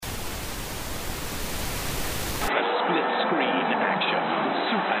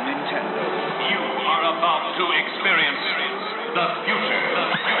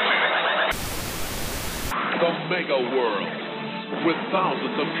mega world. With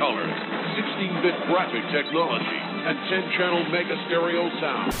thousands of colors, 16-bit graphic technology, and 10-channel mega stereo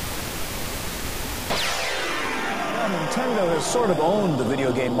sound. Nintendo has sort of owned the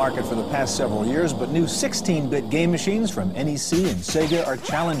video game market for the past several years, but new 16-bit game machines from NEC and Sega are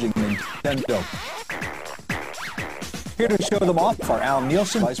challenging Nintendo. Here to show them off are Al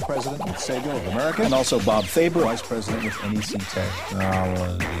Nielsen, Vice President with Sega of America, and also Bob Faber, Vice President with NEC Tech.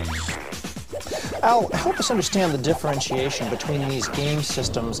 Al, help us understand the differentiation between these game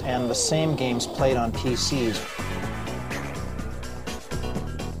systems and the same games played on PCs.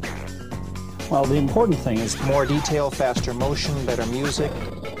 Well, the important thing is more detail, faster motion, better music.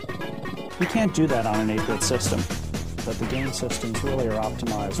 You can't do that on an 8-bit system. But the game systems really are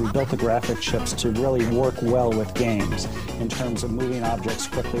optimized. We built the graphic chips to really work well with games in terms of moving objects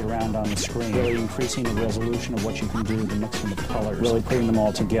quickly around on the screen, really increasing the resolution of what you can do, the mixing of colors, really putting them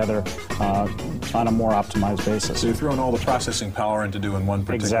all together on a more optimized basis. So you're throwing all the processing power into doing one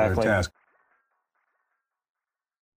particular task.